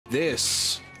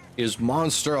This is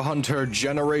Monster Hunter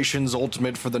Generations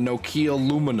Ultimate for the Nokia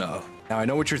Lumina. Now I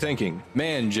know what you're thinking.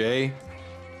 Man, Jay,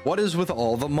 what is with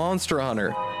all the Monster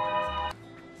Hunter?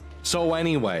 So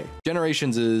anyway,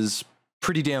 Generations is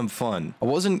pretty damn fun. I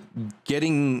wasn't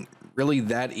getting really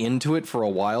that into it for a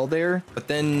while there, but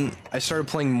then I started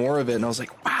playing more of it and I was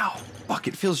like, wow, fuck,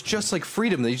 it feels just like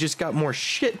Freedom. They just got more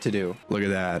shit to do. Look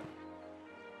at that.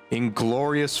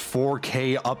 Inglorious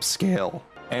 4K upscale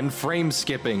and frame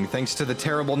skipping thanks to the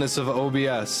terribleness of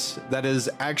OBS. That is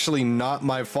actually not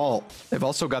my fault. They've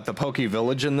also got the Poke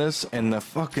Village in this, and the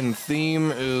fucking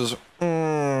theme is...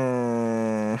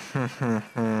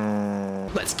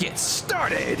 Let's get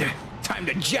started. Time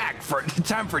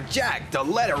for Jack to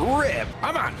let her rip.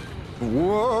 Come on.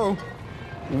 Whoa.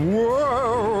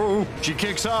 Whoa. She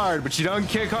kicks hard, but she don't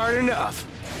kick hard enough.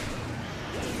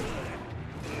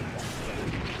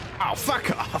 Oh,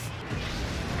 fuck off.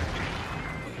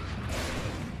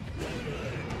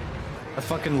 I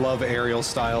fucking love aerial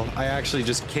style. I actually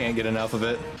just can't get enough of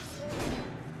it.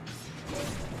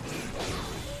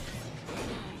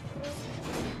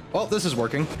 Well, this is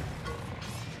working.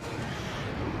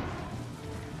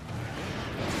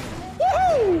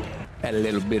 Woohoo! Add a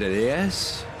little bit of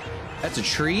this. That's a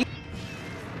tree.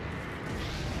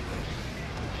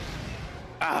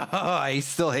 Ah, I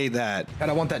still hate that. God,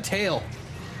 I want that tail.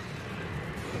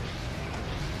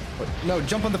 No,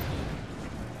 jump on the...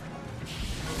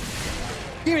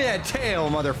 Give me that tail,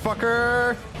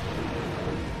 motherfucker!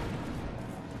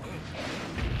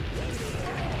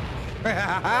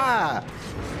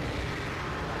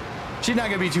 She's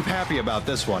not gonna be too happy about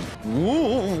this one.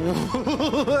 Woo!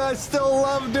 I still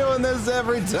love doing this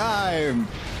every time.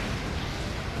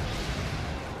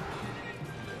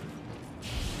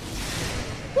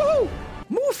 Woo!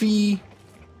 Moofy!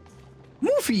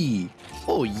 Moofy!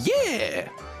 Oh yeah!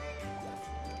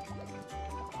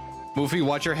 Moofy,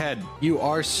 watch your head. You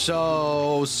are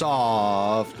so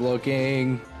soft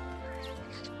looking.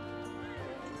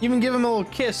 Even give him a little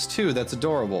kiss too. That's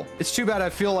adorable. It's too bad I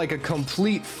feel like a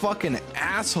complete fucking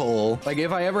asshole. Like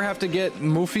if I ever have to get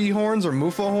Moofy horns or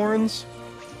Moofa horns,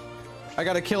 I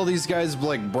gotta kill these guys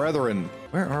like brethren.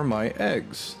 Where are my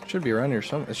eggs? Should be around here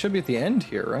somewhere. It should be at the end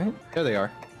here, right? There they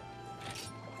are.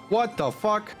 What the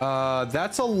fuck?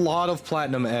 That's a lot of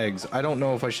platinum eggs. I don't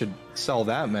know if I should sell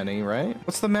that many, right?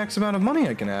 What's the max amount of money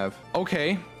I can have?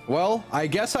 Okay, well, I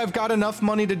guess I've got enough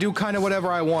money to do kind of whatever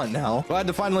I want now. Glad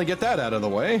to finally get that out of the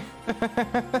way.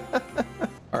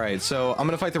 All right, so I'm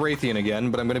gonna fight the Raytheon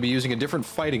again, but I'm gonna be using a different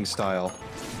fighting style.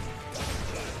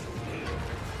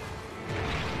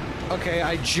 Okay,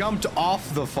 I jumped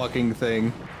off the fucking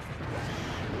thing.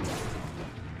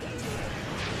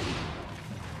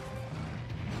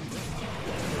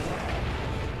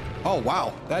 Oh,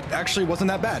 wow. That actually wasn't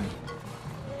that bad.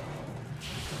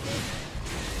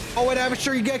 Oh, and I'm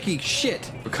sure Shurigeki. Shit.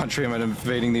 What country am I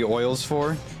invading the oils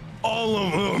for? All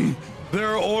of them.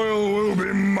 Their oil will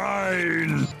be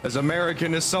mine. As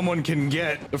American as someone can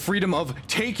get. The freedom of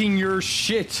taking your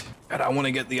shit. God, I want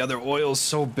to get the other oils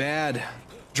so bad.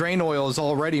 Drain oil is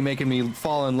already making me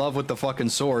fall in love with the fucking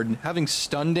sword. Having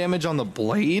stun damage on the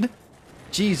blade?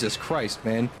 Jesus Christ,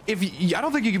 man. I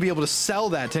don't think you could be able to sell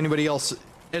that to anybody else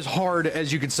as hard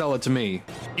as you could sell it to me.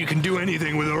 You can do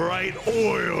anything with the right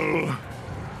oil.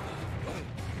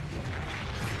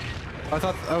 I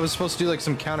thought I was supposed to do like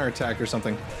some counterattack or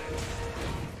something.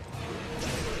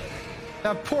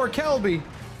 That poor Kelby.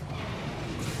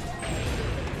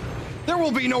 There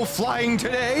will be no flying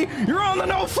today. You're on the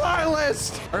no-fly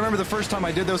list. I remember the first time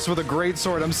I did this with a great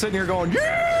sword. I'm sitting here going,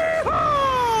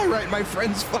 yeah! Right, my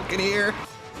friend's fucking ear.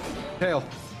 Tail.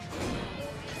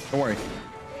 Don't worry.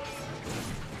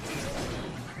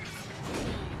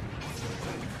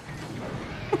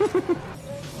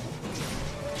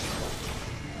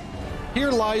 Here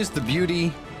lies the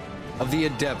beauty of the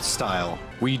adept style.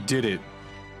 We did it.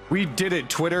 We did it,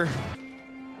 Twitter.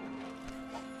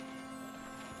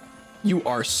 You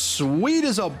are sweet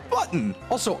as a button.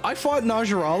 Also, I fought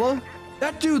Najarala.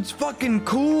 That dude's fucking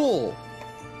cool.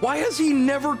 Why has he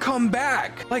never come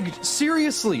back? Like,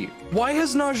 seriously, why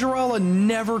has Najarala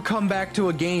never come back to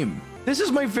a game? This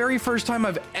is my very first time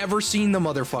I've ever seen the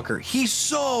motherfucker. He's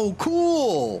so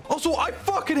cool. Also, I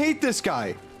fucking hate this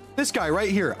guy. This guy right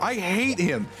here. I hate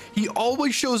him. He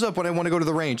always shows up when I want to go to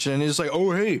the range and is like,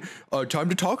 oh, hey, time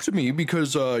to talk to me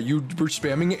because you were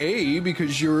spamming A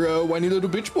because you're a whiny little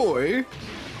bitch boy.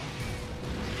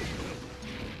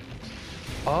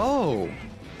 Oh,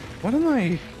 what am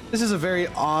I? This is a very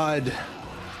odd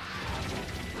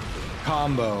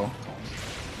combo.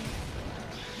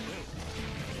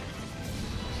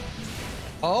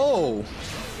 Oh.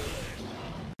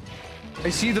 I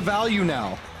see the value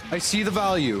now. I see the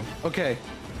value. Okay.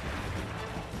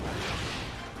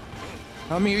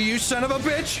 Come here, you son of a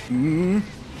bitch.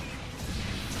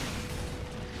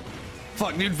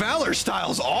 Fuck, dude, Valor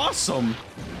style's awesome.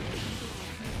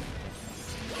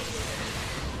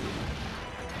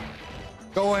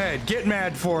 Go ahead, get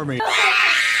mad for me.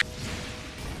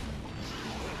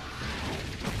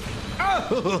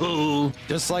 Oh!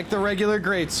 Just like the regular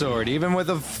greatsword, even with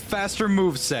a faster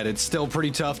moveset, it's still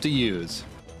pretty tough to use.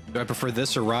 Do I prefer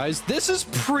this or Rise? This is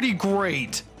pretty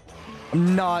great.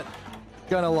 I'm not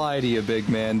gonna lie to you, big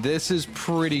man. This is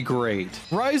pretty great.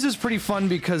 Rise is pretty fun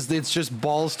because it's just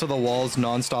balls to the walls,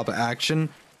 non-stop action.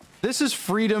 This is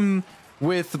freedom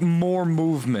with more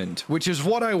movement, which is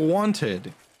what I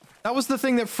wanted. That was the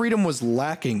thing that Freedom was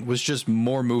lacking, was just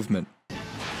more movement.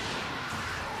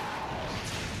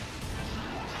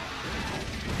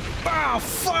 Oh,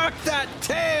 fuck that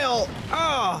tail!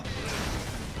 Ah!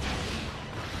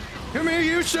 Come here,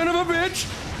 you son of a bitch!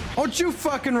 Don't you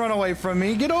fucking run away from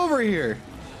me. Get over here.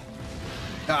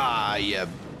 Ah, you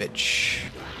bitch.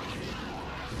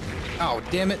 Oh,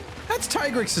 damn it. That's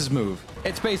Tigrex's move.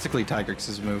 It's basically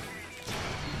Tigrex's move.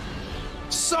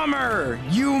 Summer,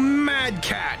 you mad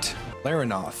cat.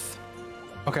 Larinoth.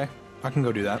 Okay, I can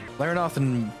go do that. Larinoth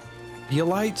and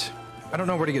Beelite? I don't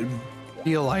know where to get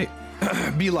Beelite.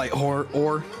 Beelite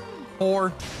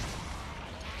or.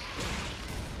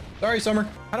 Sorry, Summer.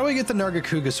 How do I get the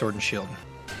Nargacuga sword and shield?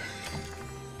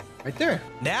 Right there.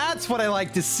 That's what I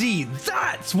like to see.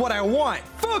 That's what I want.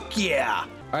 Fuck yeah.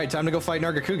 All right, time to go fight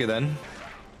Nargacuga then.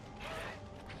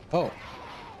 Oh.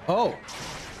 Oh.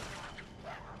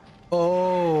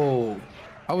 Oh.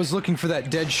 I was looking for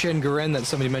that dead Shen Garen that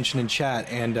somebody mentioned in chat,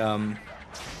 and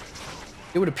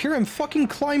it would appear I'm fucking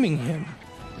climbing him.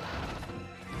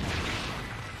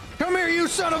 Come here, you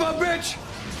son of a bitch!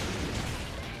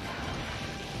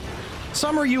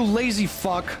 Summer, you lazy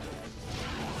fuck.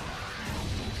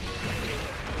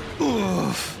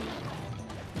 Oof.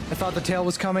 I thought the tail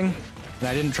was coming, and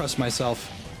I didn't trust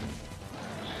myself.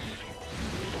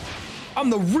 I'm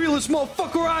the realest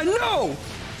motherfucker I know!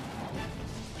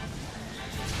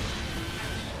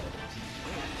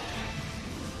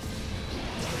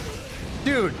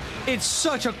 Dude, it's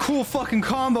such a cool fucking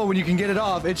combo when you can get it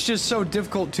off. It's just so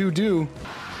difficult to do.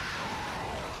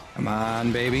 Come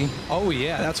on, baby. Oh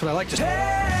yeah, that's what I like to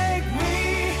take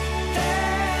me,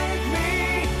 take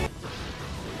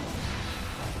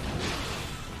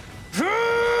me.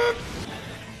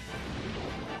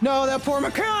 No, that poor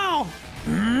Macau.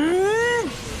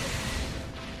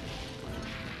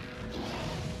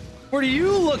 What are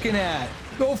you looking at?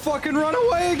 Go fucking run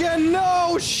away again.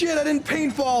 No shit, I didn't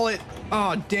paintball it.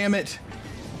 Oh, damn it.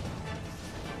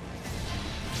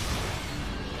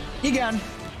 You gone.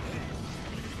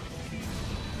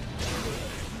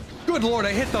 Good lord,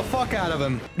 I hit the fuck out of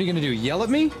him. What are you gonna do, yell at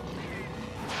me?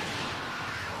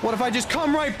 What if I just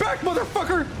come right back,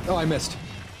 motherfucker? Oh, I missed.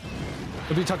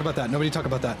 Nobody talk about that. Nobody talk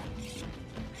about that.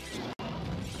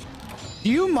 Do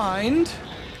you mind?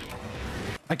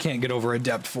 I can't get over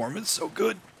adept form. It's so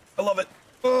good. I love it.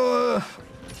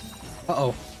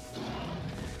 Uh-oh.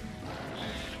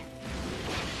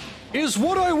 Is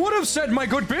what I would have said, my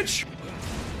good bitch.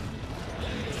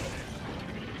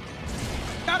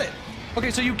 Got it.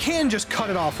 Okay, so you can just cut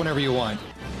it off whenever you want.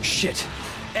 Shit.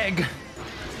 Egg.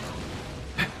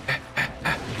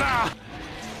 Ah.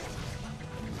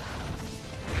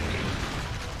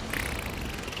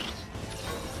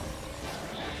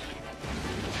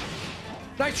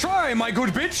 Nice try, my good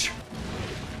bitch.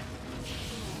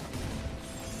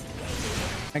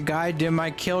 I guide him,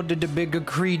 I killed the bigger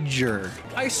creature.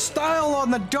 I style on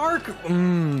the dark.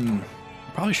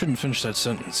 Probably shouldn't finish that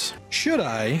sentence. Should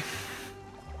I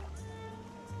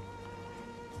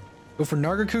go for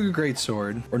Nargacuga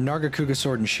Greatsword or Nargacuga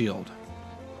Sword and Shield?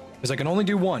 Because I can only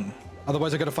do one.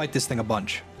 Otherwise, I gotta fight this thing a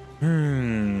bunch.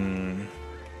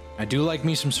 I do like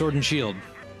me some Sword and Shield.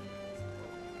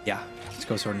 Yeah, let's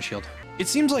go Sword and Shield. It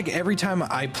seems like every time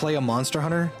I play a Monster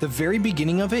Hunter, the very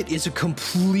beginning of it is a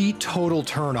complete total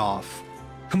turn off.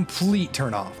 Complete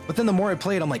turn off. But then the more I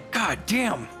play it, I'm like, God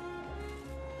damn.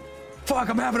 Fuck,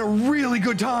 I'm having a really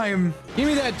good time. Give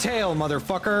me that tail,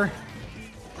 motherfucker.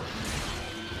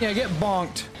 Yeah, get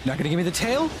bonked. Not gonna give me the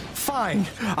tail? Fine,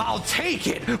 I'll take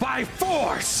it by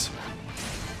force.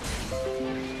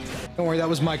 Don't worry, that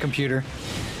was my computer.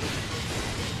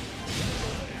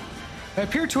 I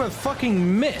appear to have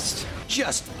fucking missed.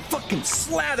 Just fucking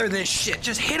slather this shit.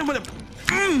 Just hit him with a...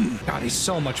 God, he's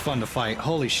so much fun to fight.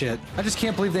 Holy shit. I just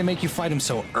can't believe they make you fight him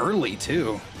so early,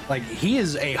 too. Like, he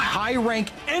is a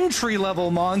high-rank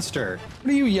entry-level monster.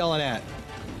 What are you yelling at?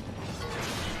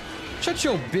 Shut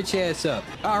your bitch ass up.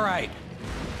 All right.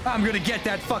 I'm gonna get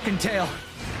that fucking tail.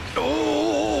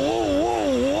 Oh,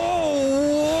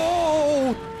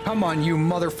 come on, you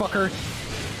motherfucker.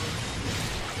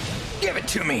 Give it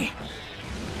to me.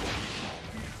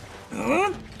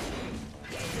 Huh?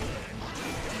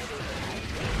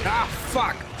 Ah,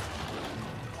 fuck.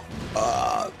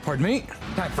 Pardon me?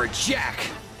 Time for Jack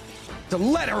to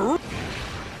let her.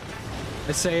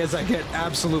 I say as I get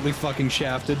absolutely fucking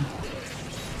shafted.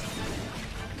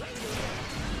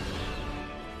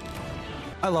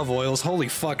 I love oils. Holy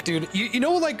fuck, dude. You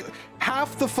know, like,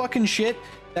 half the fucking shit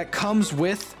that comes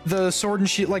with the sword and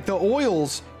shield, like the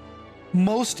oils,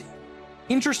 most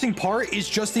interesting part is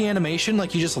just the animation.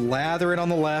 Like, you just lather it on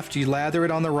the left, you lather it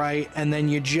on the right, and then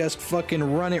you just fucking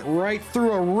run it right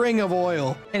through a ring of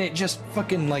oil. And it just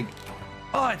fucking, like,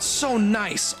 oh, it's so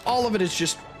nice. All of it is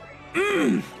just,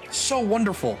 so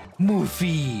wonderful.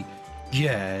 Mufi.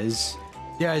 Yes.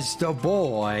 Yes, the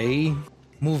boy.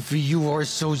 Mufi, you are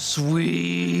so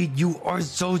sweet. You are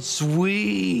so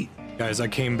sweet. Guys, I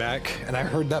came back and I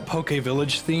heard that Poke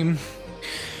Village theme.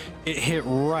 It hit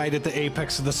right at the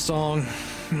apex of the song.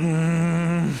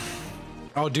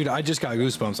 Oh, dude, I just got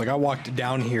goosebumps. Like, I walked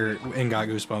down here and got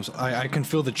goosebumps. I can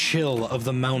feel the chill of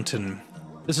the mountain.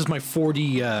 This is my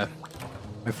 4D,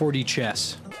 my 4D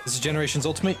chess. This is Generations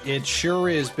Ultimate? It sure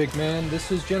is, big man.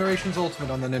 This is Generations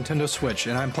Ultimate on the Nintendo Switch,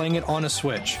 and I'm playing it on a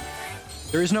Switch.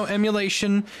 There is no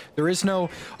emulation. There is no,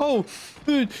 oh,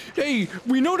 hey,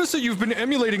 we noticed that you've been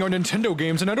emulating our Nintendo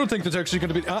games, and I don't think that's actually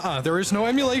going to be, there is no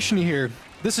emulation here.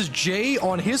 This is Jay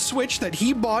on his Switch that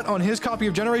he bought on his copy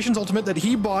of Generations Ultimate that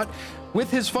he bought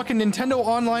with his fucking Nintendo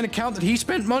Online account that he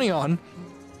spent money on,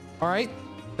 all right,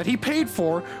 that he paid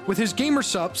for with his Gamer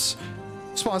Subs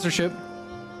sponsorship.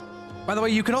 By the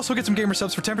way, you can also get some Gamer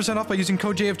Subs for 10% off by using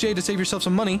code JFJ to save yourself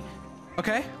some money,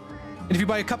 okay? And if you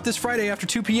buy a cup this Friday after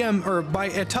 2 p.m. or buy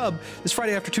a tub this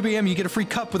Friday after 2 p.m., you get a free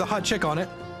cup with a hot chick on it.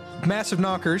 Massive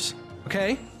knockers,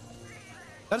 okay?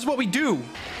 That's what we do.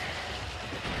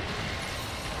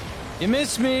 You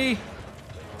miss me.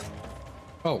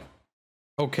 Oh,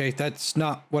 okay, that's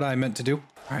not what I meant to do.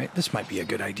 All right, this might be a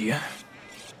good idea.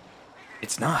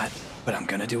 It's not, but I'm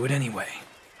gonna do it anyway.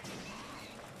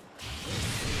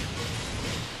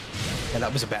 Yeah,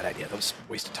 that was a bad idea. That was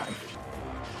a waste of time.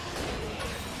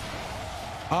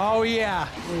 Oh, yeah.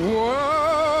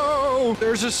 Whoa!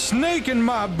 There's a snake in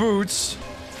my boots.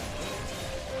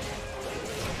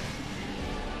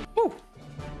 Woo!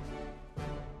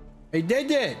 Hey,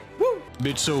 dead. Woo!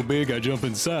 Bitch so big I jump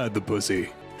inside the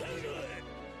pussy.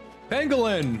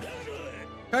 Pangolin!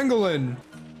 Pangolin!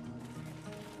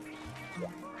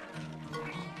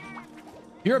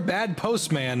 You're a bad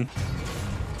postman.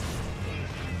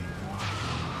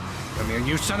 Come here,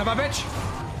 you son of a bitch!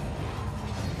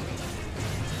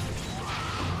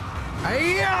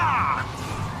 Hiya!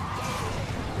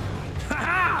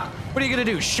 Ha-ha! What are you gonna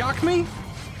do, shock me?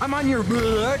 I'm on your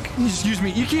back. Excuse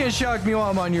me, you can't shock me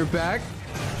while I'm on your back.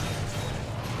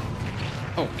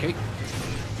 Okay.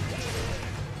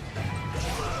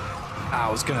 I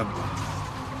was gonna...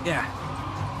 Yeah.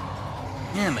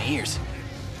 Yeah, my ears.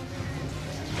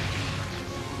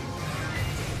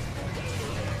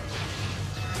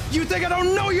 You think I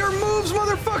don't know your moves,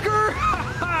 motherfucker?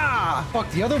 Ha ha!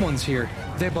 Fuck, the other one's here.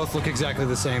 They both look exactly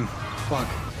the same. Fuck.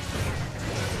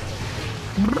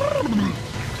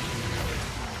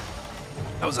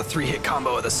 That was a 3-hit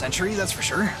combo of the century, that's for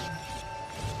sure.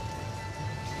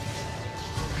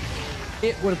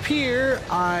 It would appear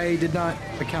I did not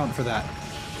account for that.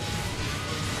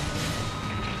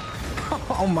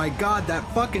 Oh my god, that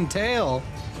fucking tail.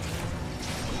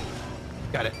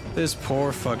 Got it. This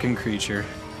poor fucking creature.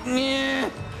 Nah.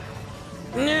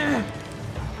 Nah.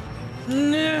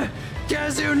 Nah.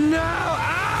 Kazu, no!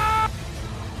 Ah!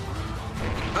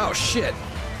 Oh, shit.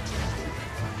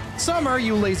 Summer,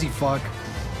 you lazy fuck.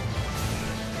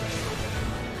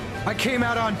 I came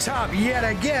out on top yet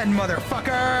again,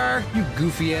 motherfucker! You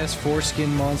goofy-ass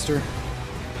foreskin monster.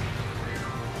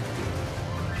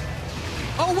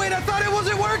 Oh, wait, I thought it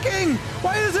wasn't working!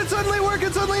 Why does it suddenly work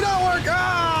and suddenly not work?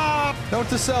 Ah! Note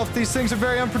to self, these things are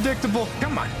very unpredictable.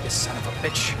 Come on, you son of a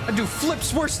bitch. I do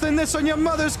flips worse than this on your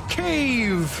mother's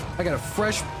cave. I got a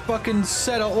fresh fucking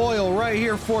set of oil right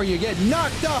here for you. Get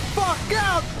knocked the fuck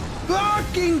out,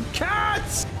 fucking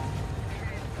cats!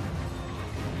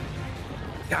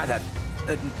 God, that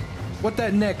what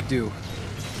that neck do?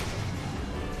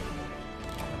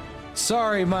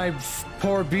 Sorry, my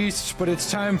poor beast, but it's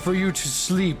time for you to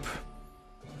sleep.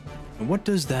 And what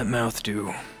does that mouth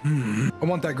do? I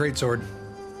want that greatsword.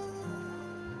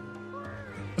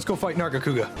 Let's go fight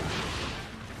Nargacuga.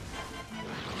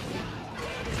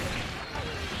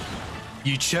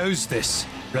 You chose this.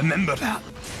 Remember that.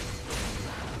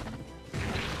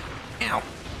 Ow.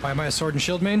 Why am I a sword and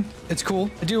shield main? It's cool.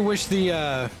 I do wish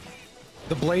the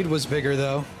blade was bigger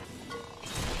though.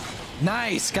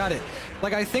 Nice, got it.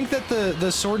 Like, I think that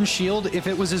the sword and shield, if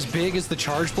it was as big as the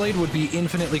charge blade, would be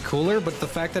infinitely cooler, but the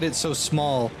fact that it's so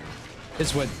small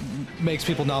is what makes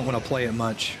people not want to play it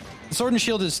much. The sword and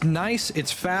shield is nice,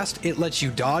 it's fast, it lets you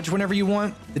dodge whenever you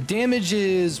want. The damage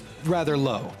is rather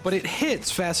low, but it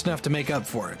hits fast enough to make up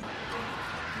for it.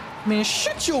 Man,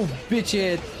 shut your bitch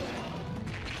head.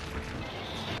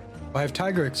 I have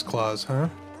Tiger X claws, huh?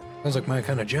 Sounds like my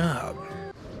kind of job.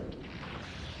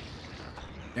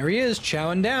 There he is,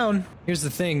 chowing down. Here's the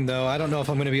thing, though. I don't know if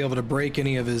I'm going to be able to break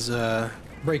any of his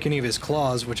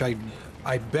claws, which I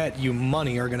bet you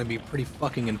money are going to be pretty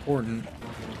fucking important.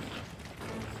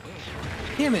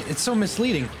 Damn it, it's so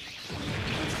misleading.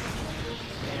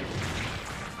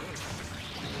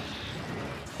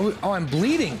 Oh, I'm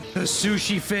bleeding. The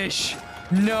sushi fish.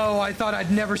 No, I thought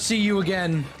I'd never see you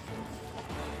again.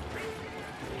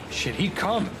 Shit, he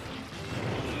coming.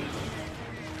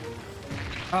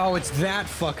 Oh, it's that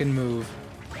fucking move.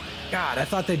 God, I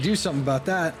thought they'd do something about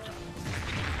that.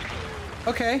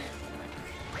 Okay.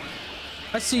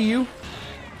 I see you.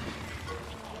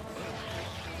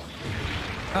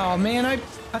 Oh man, I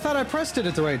thought I pressed it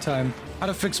at the right time. How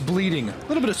to fix bleeding. A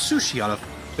little bit of sushi ought to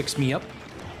fix me up.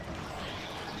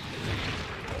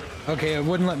 Okay, it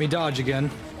wouldn't let me dodge again.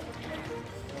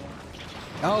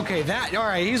 Okay,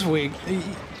 alright, he's weak.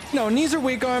 No, knees are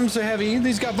weak, arms are heavy.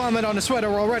 He's got vomit on his sweater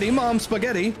already. Mom,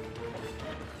 spaghetti.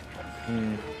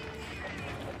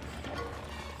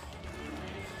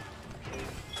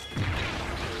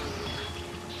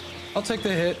 I'll take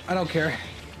the hit. I don't care.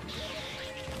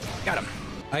 Got him.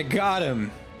 I got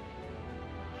him.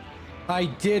 I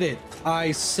did it.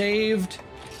 I saved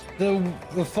the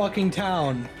fucking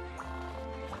town.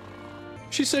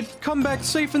 She said, come back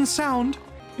safe and sound.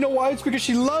 You know why? It's because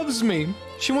she loves me.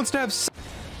 She wants to have...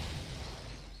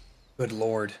 Good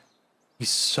lord. He's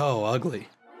so ugly.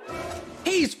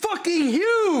 He's fucking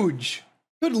huge!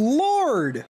 Good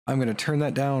lord! I'm gonna turn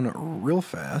that down real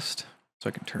fast so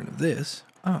I can turn this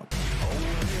up.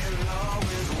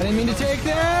 I didn't mean to take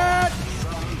that!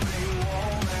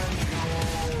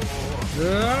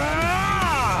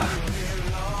 Ah!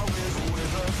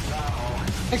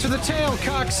 Thanks for the tail,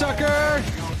 cocksucker!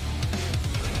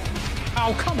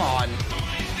 Oh, come on!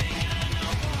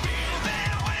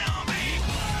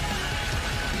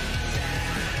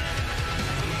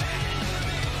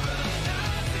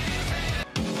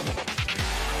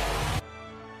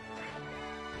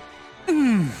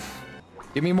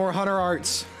 Give me more Hunter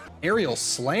Arts. Aerial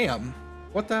Slam?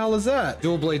 What the hell is that?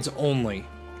 Dual blades only.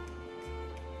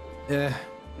 Eh.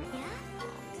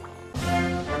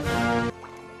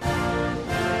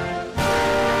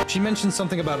 She mentioned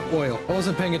something about oil. I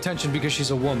wasn't paying attention because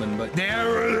she's a woman, but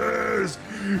there it is!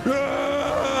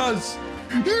 Yes!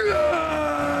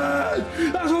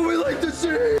 Yes! That's what we like to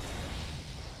see!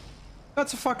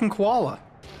 That's a fucking koala.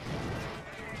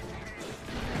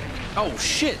 Oh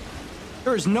shit!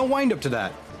 There is no wind up to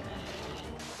that.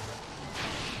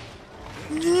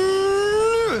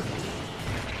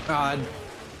 God,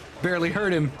 barely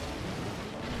hurt him.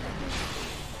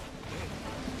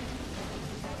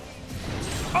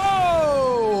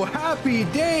 Oh, happy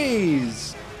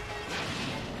days.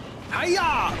 Hiya!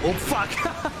 Oh fuck!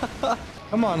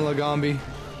 Come on, Lagombi.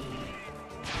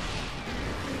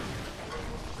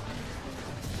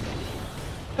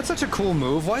 That's such a cool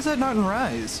move. Why is that not in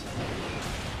Rise?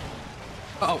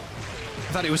 Uh oh,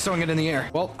 I thought he was throwing it in the air.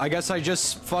 Well, I guess I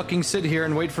just fucking sit here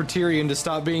and wait for Tyrion to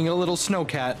stop being a little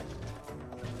snowcat.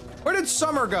 Where did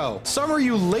Summer go? Summer,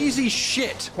 you lazy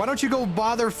shit. Why don't you go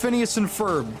bother Phineas and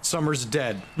Ferb? Summer's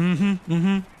dead.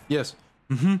 Yes.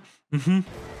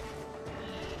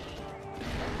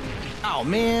 Oh,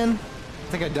 man.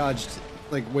 I think I dodged,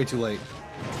 like, way too late.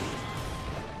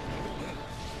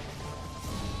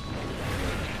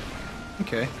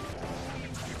 Okay.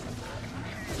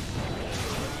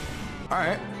 All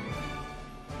right.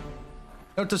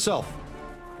 Note to self.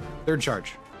 Third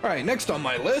charge. All right, next on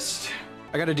my list,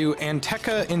 I gotta do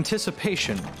Anteca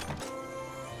Anticipation.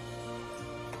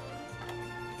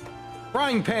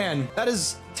 Frying pan. That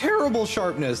is terrible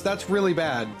sharpness. That's really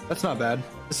bad. That's not bad.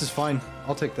 This is fine.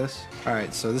 I'll take this. All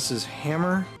right, so this is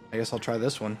hammer. I guess I'll try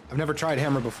this one. I've never tried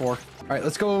hammer before. All right,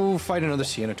 let's go fight another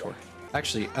Cianator.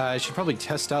 Actually, I should probably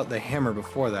test out the hammer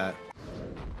before that.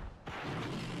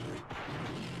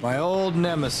 My old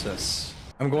nemesis.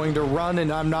 I'm going to run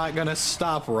and I'm not gonna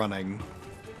stop running.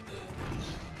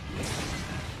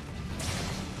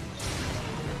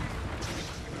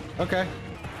 Okay.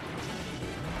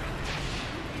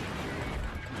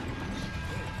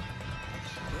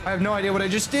 I have no idea what I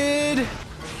just did.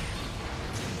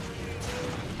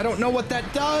 I don't know what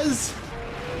that does.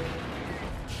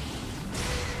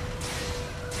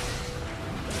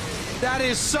 That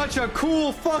is such a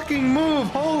cool fucking move.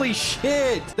 Holy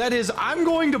shit. That is, I'm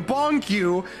going to bonk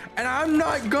you, and I'm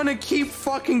not gonna keep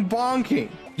fucking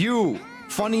bonking. You,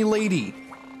 funny lady,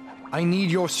 I need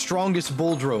your strongest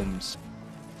bull drones.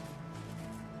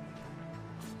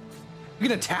 You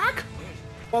can attack?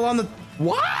 While on the...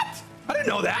 What? I didn't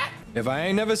know that. If I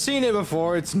ain't never seen it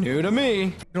before, it's new to me.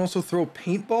 You can also throw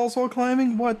paintballs while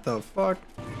climbing? What the fuck?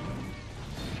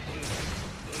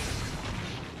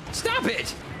 Stop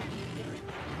it!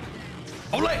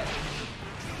 Ole!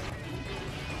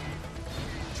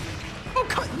 Oh,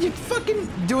 God, you fucking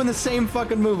doing the same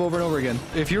fucking move over and over again.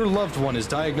 If your loved one is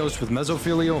diagnosed with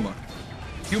mesothelioma,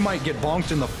 you might get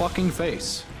bonked in the fucking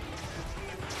face.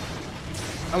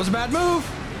 That was a bad move.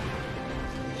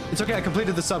 It's okay, I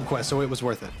completed the sub quest, so it was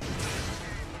worth it.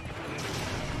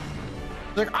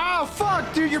 Like, oh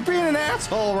fuck, dude, you're being an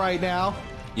asshole right now.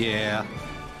 Yeah,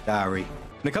 sorry.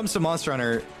 When it comes to Monster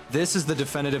Hunter, this is the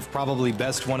definitive, probably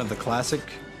best one of the classic,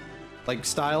 like,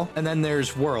 style. And then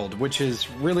there's World, which is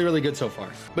really, really good so far.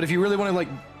 But if you really want to, like,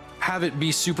 have it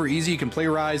be super easy, you can play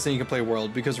Rise, then you can play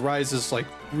World, because Rise is, like,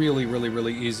 really, really,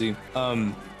 really easy.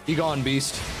 Egon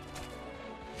Beast.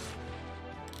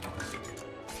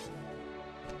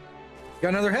 Got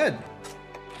another head.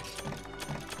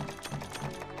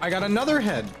 I got another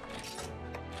head.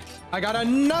 I got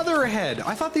another head.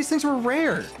 I thought these things were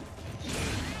rare.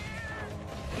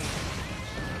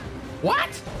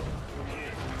 What?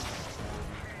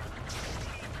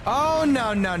 Oh,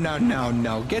 no, no, no, no,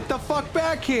 no. Get the fuck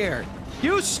back here.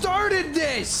 You started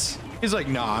this. He's like,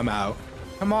 nah, I'm out.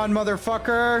 Come on,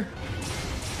 motherfucker.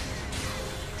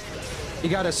 You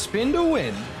gotta spin to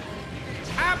win.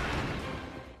 Ah!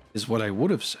 Is what I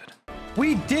would have said.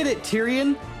 We did it,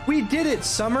 Tyrion. We did it,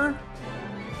 Summer.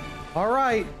 All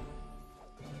right.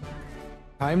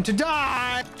 Time to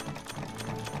die.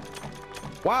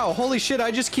 Wow, holy shit,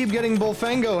 I just keep getting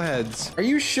Bullfango heads. Are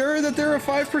you sure that they're a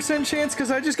 5% chance?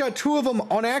 Because I just got 2 of them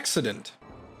on accident.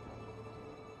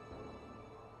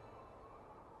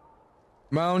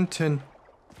 Mountain.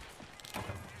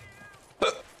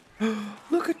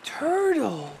 Look at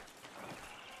Turtle.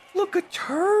 Look at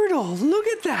Turtle. Look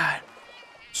at that.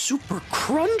 Super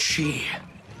crunchy.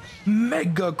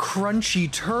 Mega crunchy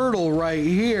turtle right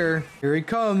here. Here he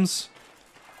comes.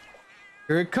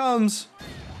 Here it comes.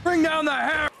 Bring down the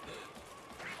hair.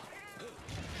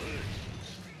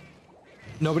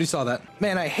 Nobody saw that.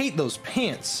 Man, I hate those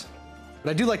pants. But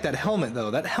I do like that helmet,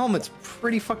 though. That helmet's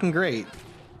pretty fucking great.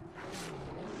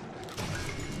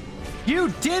 You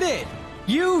did it!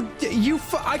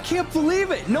 I can't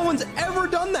believe it. No one's ever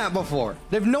done that before.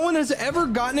 No one has ever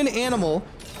gotten an animal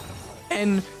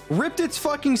and ripped its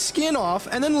fucking skin off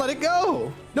and then let it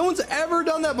go. No one's ever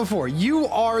done that before. You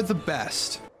are the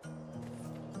best.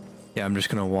 Yeah, I'm just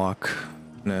gonna walk.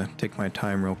 I'm gonna take my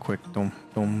time real quick. Don't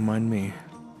mind me.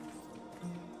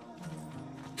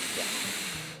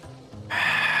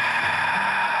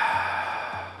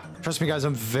 Trust me, guys,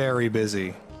 I'm very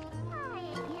busy.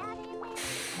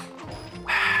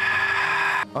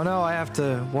 Oh no, I have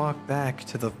to walk back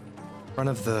to the front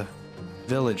of the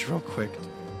village real quick.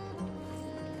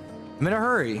 I'm in a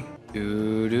hurry.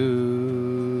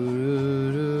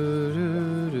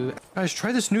 Guys,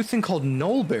 try this new thing called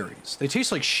knoll berries. They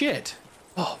taste like shit.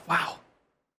 Oh, wow.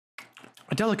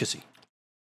 A delicacy.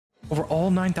 Over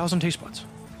all 9,000 taste buds.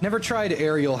 Never tried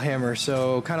aerial hammer,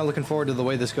 so kind of looking forward to the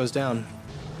way this goes down.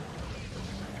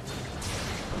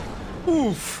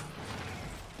 Oof.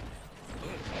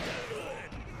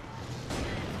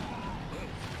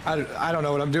 I don't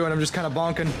know what I'm doing. I'm just kind of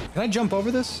bonking. Can I jump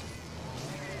over this?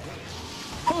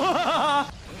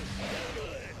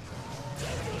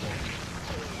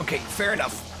 Okay, fair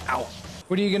enough. Ow.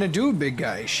 What are you gonna do, big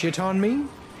guy? Shit on me?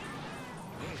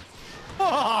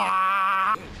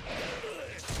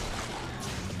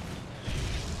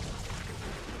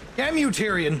 Damn you,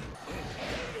 Tyrion.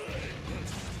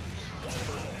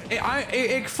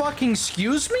 Fucking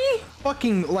excuse me?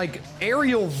 Fucking, like,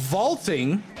 aerial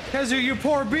vaulting? Kezu, you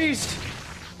poor beast.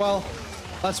 Well,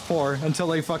 that's poor until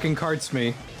they fucking carts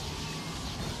me.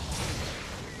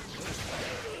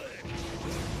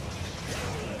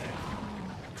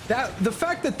 The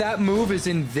fact that that move is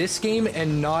in this game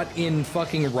and not in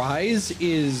fucking Rise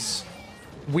is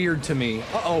weird to me.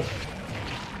 Uh-oh.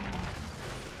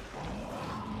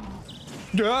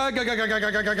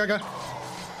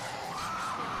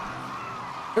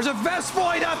 There's a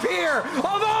Vespoid up here! Of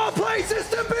all places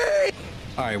to be!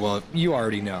 Alright, well, you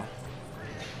already know.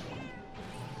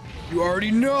 You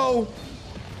already know!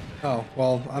 Oh,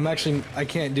 well, I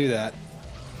can't do that.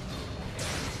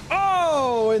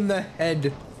 Oh, in the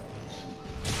head.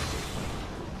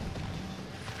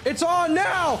 It's on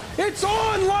now! It's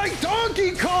on like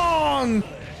Donkey Kong!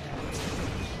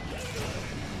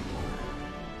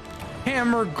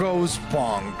 Hammer goes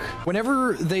bonk.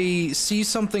 Whenever they see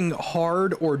something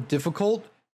hard or difficult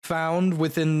found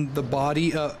within the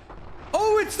body, oh,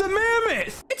 it's the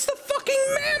mammoth! It's the fucking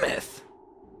mammoth!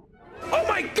 Oh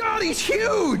my god, he's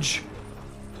huge!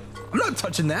 I'm not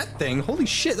touching that thing. Holy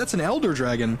shit, that's an elder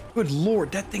dragon. Good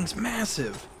lord, that thing's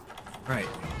massive. All right,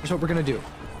 here's what we're gonna do.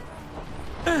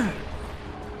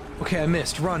 Okay, I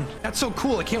missed. Run. That's so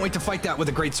cool. I can't wait to fight that with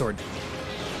a greatsword.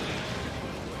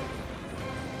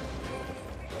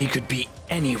 He could be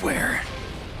anywhere.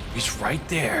 He's right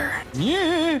there.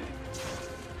 Yeah.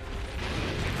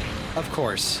 Of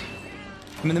course.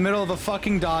 I'm in the middle of a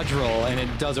fucking dodge roll and it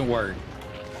doesn't work.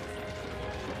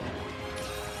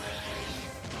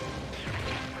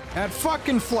 That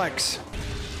fucking flex.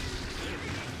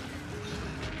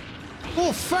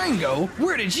 Oh, Fango,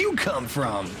 where did you come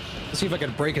from? Let's see if I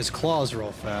can break his claws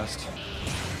real fast.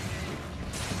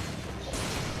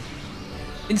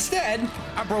 Instead,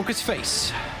 I broke his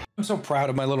face. I'm so proud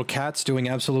of my little cats doing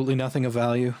absolutely nothing of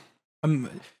value. I'm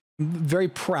very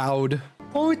proud.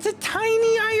 Oh, it's a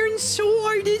tiny iron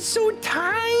sword. It's so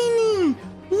tiny.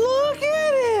 Look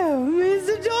at him. It's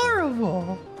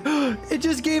adorable. It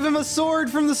just gave him a sword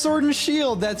from the Sword and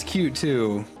Shield. That's cute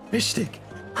too. Fish stick.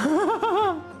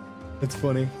 That's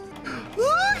funny.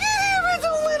 Look at him. It's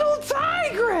a little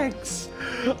Tigrex.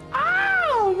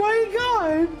 Oh my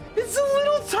god. It's a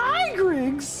little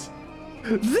Tigrex.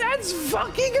 That's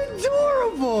fucking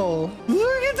adorable.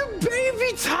 Look at the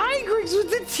baby Tigrex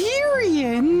with the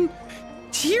Tyrion.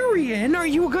 Tyrion, are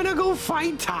you gonna go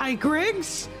fight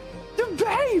Tigrex? The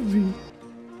baby.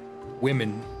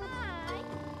 Women.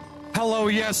 Hello,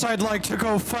 yes, I'd like to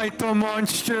go fight the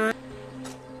monster.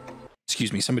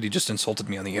 Excuse me, somebody just insulted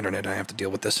me on the internet. I have to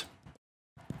deal with this.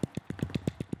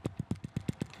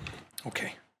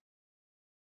 Okay.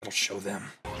 I'll show them.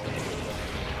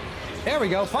 There we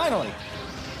go, finally.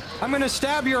 I'm gonna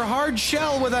stab your hard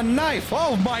shell with a knife.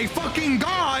 Oh my fucking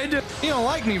god! You don't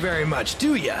like me very much,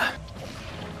 do ya?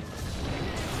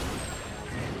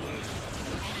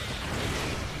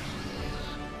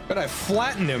 But I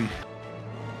flattened him.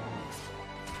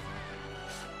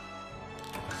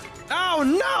 Oh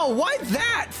no, why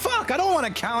that? Fuck, I don't want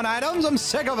to count items, I'm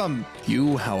sick of them.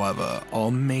 You, however, are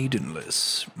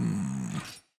maidenless. And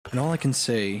all I can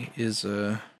say is,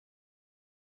 how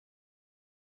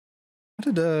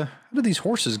did these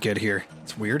horses get here?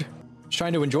 It's weird. Just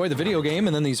trying to enjoy the video game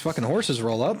and then these fucking horses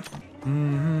roll up.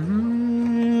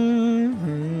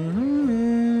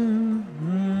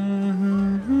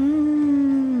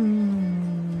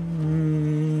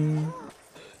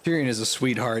 Tyrion is a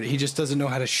sweetheart. He just doesn't know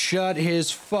how to shut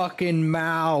his fucking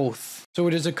mouth. So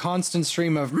it is a constant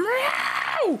stream of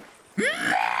meow,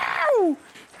 meow,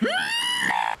 meow.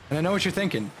 And I know what you're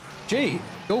thinking. Jay,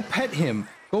 go pet him.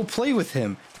 Go play with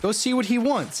him. Go see what he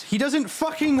wants. He doesn't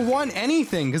fucking want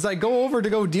anything because I go over to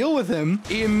go deal with him.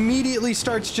 He immediately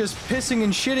starts just pissing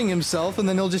and shitting himself and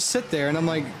then he'll just sit there and I'm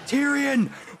like, Tyrion,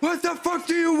 what the fuck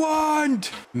do you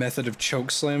want? Method of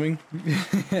choke slamming.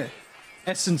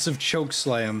 Essence of choke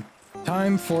slam.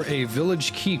 Time for a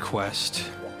village key quest.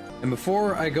 And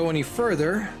before I go any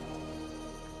further,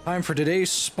 time for today's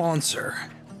sponsor.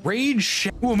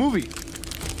 Ooh, a movie.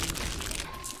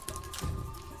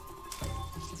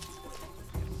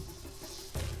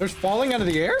 There's falling out of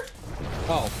the air?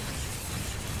 Oh.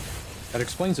 That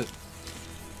explains it.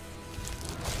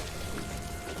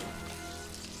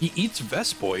 He eats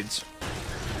Vespoids.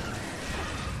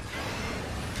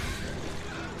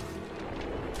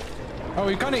 Oh,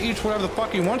 he kind of eats whatever the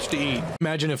fuck he wants to eat.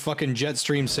 Imagine if fucking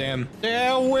Jetstream Sam.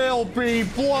 There will be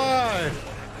blood.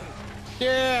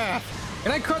 Yeah.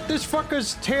 Can I cut this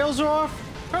fucker's tails off?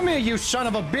 Come here, you son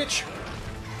of a bitch.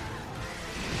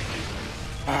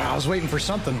 I was waiting for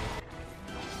something.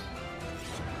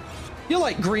 You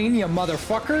like green, you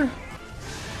motherfucker.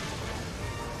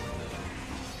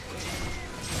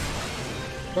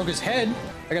 Broke his head.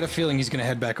 I got a feeling he's gonna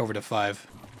head back over to 5.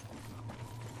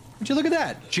 Would you look at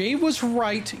that? Jay was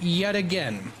right yet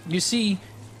again. You see,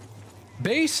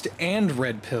 based and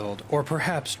red-pilled, or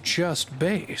perhaps just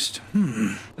based.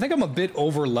 I think I'm a bit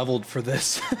over-leveled for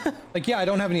this. Like, yeah, I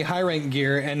don't have any high-rank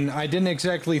gear, and I didn't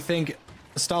exactly think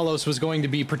Astalos was going to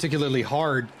be particularly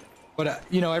hard. But,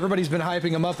 you know, everybody's been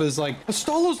hyping him up as, like,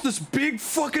 Astalos, this big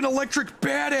fucking electric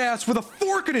badass with a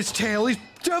fork in his tail. He's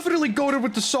definitely goated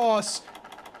with the sauce.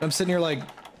 And I'm sitting here like,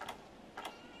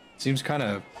 seems kind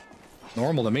of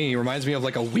normal to me. He reminds me of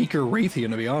like a weaker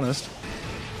Raytheon, to be honest.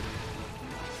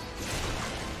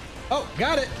 Oh,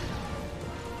 got it.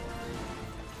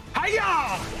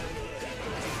 Hiya!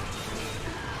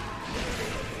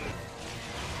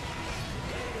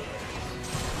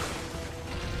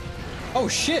 Oh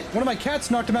shit, one of my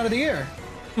cats knocked him out of the air.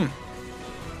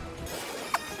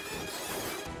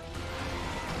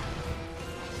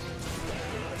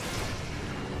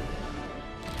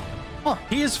 Huh,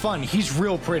 he is fun. He's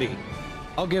real pretty.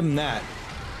 I'll give him that.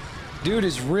 Dude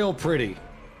is real pretty.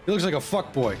 He looks like a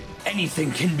fuckboy.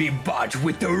 Anything can be bought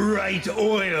with the right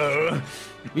oil.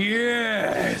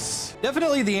 Yes!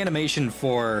 Definitely the animation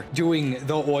for doing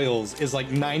the oils is like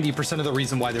 90% of the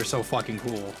reason why they're so fucking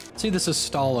cool. See, this is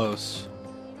Stalos.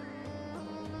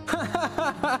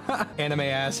 Anime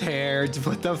ass hair.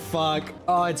 What the fuck?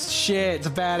 Oh, it's shit. It's a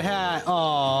bad hat.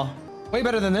 Oh, way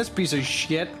better than this piece of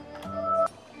shit.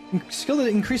 Skill that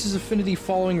increases affinity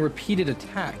following repeated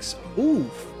attacks. Ooh,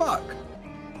 fuck.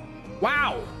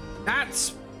 Wow,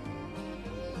 that's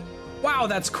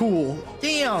cool.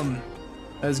 Damn.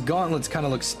 Those gauntlets kind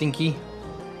of look stinky.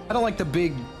 I don't like the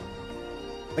big,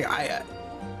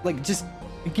 like just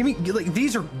give me, like,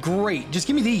 these are great. Just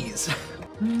give me these.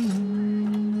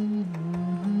 Woo!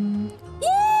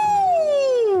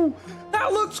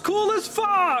 That looks cool as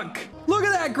fuck. Look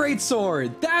at that great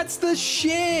sword. That's the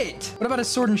shit. What about his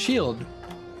sword and shield?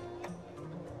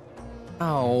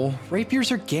 Oh,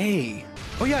 rapiers are gay.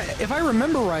 Oh yeah, if I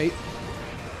remember right,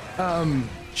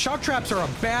 shock traps are a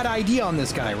bad idea on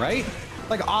this guy, right?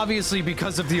 Like, obviously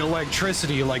because of the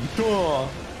electricity, like, duh.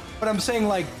 But I'm saying,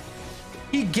 like,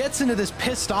 he gets into this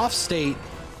pissed off state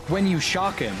when you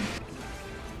shock him.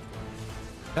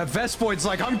 That Vespoid's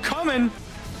like, I'm coming.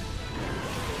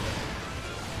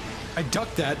 I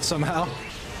ducked that somehow.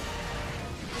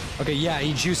 Okay, yeah,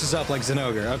 he juices up like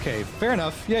Zenogre. Okay, fair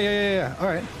enough. Yeah. All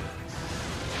right.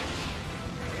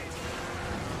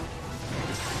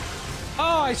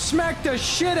 Oh, I smacked the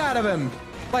shit out of him.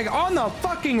 Like, on the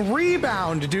fucking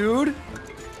rebound, dude.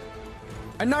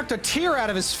 I knocked a tear out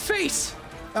of his face.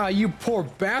 Ah, you poor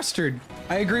bastard.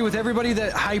 I agree with everybody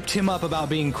that hyped him up about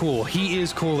being cool. He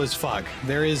is cool as fuck.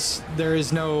 There is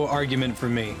no argument for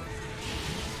me.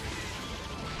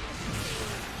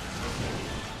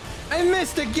 I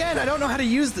missed again. I don't know how to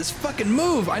use this fucking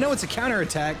move. I know it's a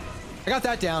counterattack. I got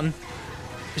that down.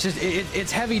 It's just,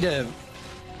 it's heavy to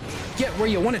get where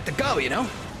you want it to go, you know?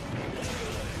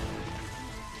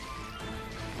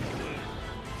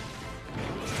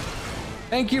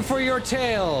 Thank you for your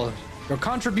tale. Your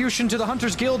contribution to the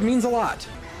Hunters Guild means a lot.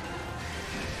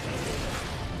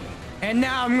 And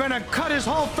now I'm gonna cut his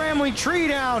whole family tree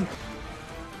down.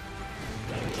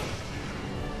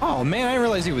 Oh man, I didn't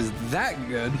realize he was that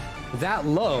good. That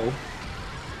low.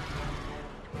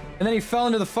 And then he fell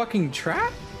into the fucking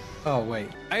trap? Oh wait.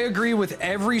 I agree with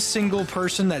every single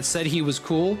person that said he was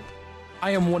cool.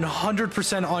 I am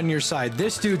 100% on your side.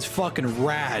 This dude's fucking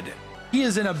rad. He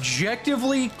is an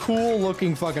objectively cool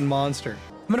looking fucking monster.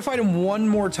 I'm gonna fight him one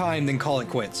more time, then call it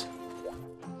quits.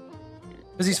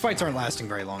 Because these fights aren't lasting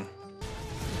very long.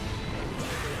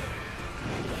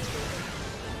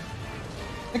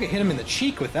 I think I hit him in the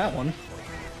cheek with that one.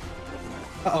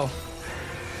 Uh-oh.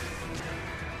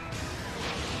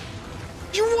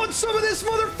 You want some of this,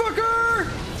 motherfucker?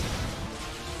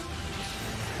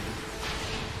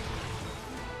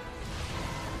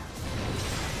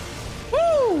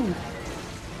 Woo!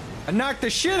 I knocked the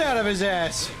shit out of his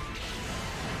ass.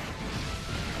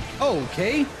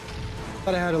 Okay.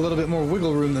 Thought I had a little bit more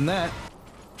wiggle room than that.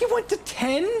 He went to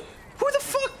 10? Who the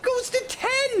fuck goes to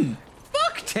 10?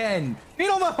 Fuck 10. Me and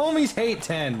all my homies hate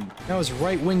 10. Now his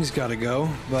right wing's gotta go,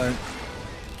 but...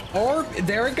 Or,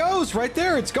 there it goes, right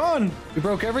there, it's gone. We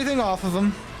broke everything off of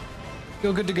him.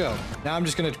 Feel good to go. Now I'm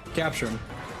just gonna capture him.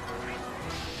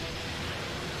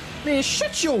 Man,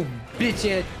 shut your bitch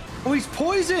ass. Oh, he's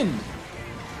poisoned.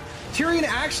 Tyrion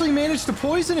actually managed to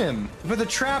poison him. But the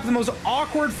trap, the most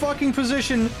awkward fucking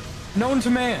position known to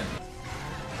man.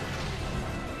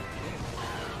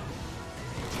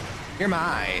 You're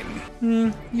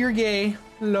mine. You're gay.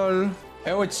 Lol.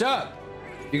 Hey, what's up?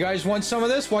 You guys want some of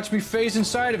this? Watch me phase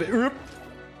inside of it. Oop.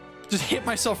 Just hit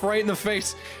myself right in the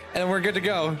face and we're good to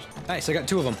go. Nice, I got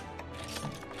 2 of them.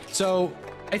 So,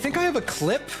 I think I have a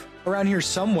clip around here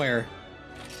somewhere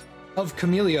of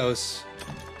Chameleos.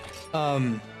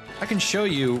 I can show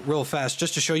you real fast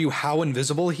just to show you how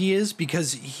invisible he is,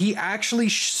 because he actually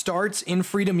starts in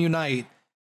Freedom Unite.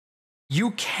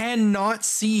 You cannot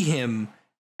see him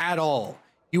at all.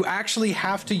 You actually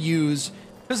have to use,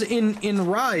 because in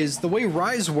Rise, the way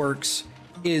Rise works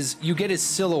is you get his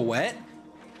silhouette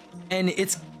and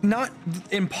it's not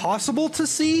impossible to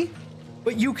see,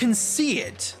 but you can see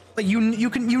it. Like you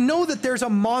know that there's a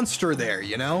monster there,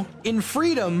 you know? In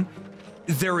Freedom,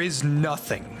 there is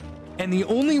nothing. And the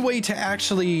only way to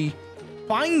actually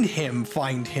find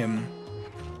him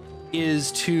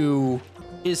is to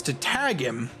tag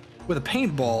him with a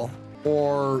paintball,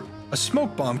 or a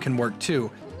smoke bomb can work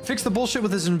too. Fix the bullshit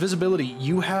with his invisibility.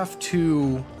 You have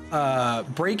to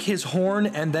break his horn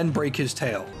and then break his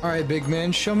tail. All right, big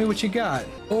man, show me what you got.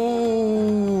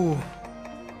 Oh,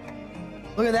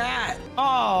 look at that.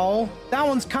 Oh, that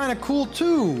one's kind of cool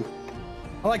too.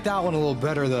 I like that one a little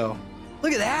better though.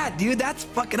 Look at that, dude. That's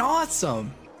fucking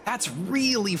awesome. That's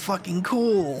really fucking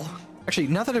cool. Actually,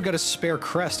 now that I've got a spare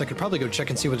crest, I could probably go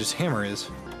check and see what his hammer is.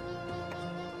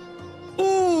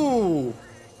 Ooh,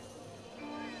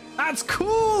 that's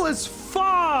cool as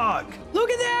fuck.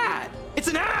 Look at that. It's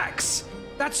an axe.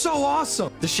 That's so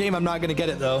awesome. It's a shame I'm not gonna get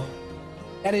it though.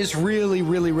 That is really,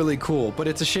 really, really cool, but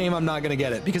it's a shame I'm not gonna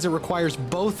get it because it requires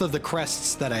both of the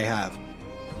crests that I have.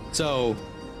 So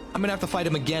I'm gonna have to fight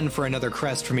him again for another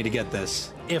crest for me to get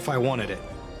this, if I wanted it.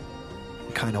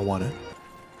 I kinda want it.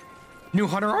 New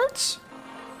hunter arts?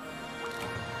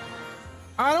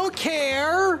 I don't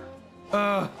care.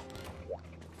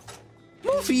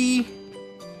 Movie.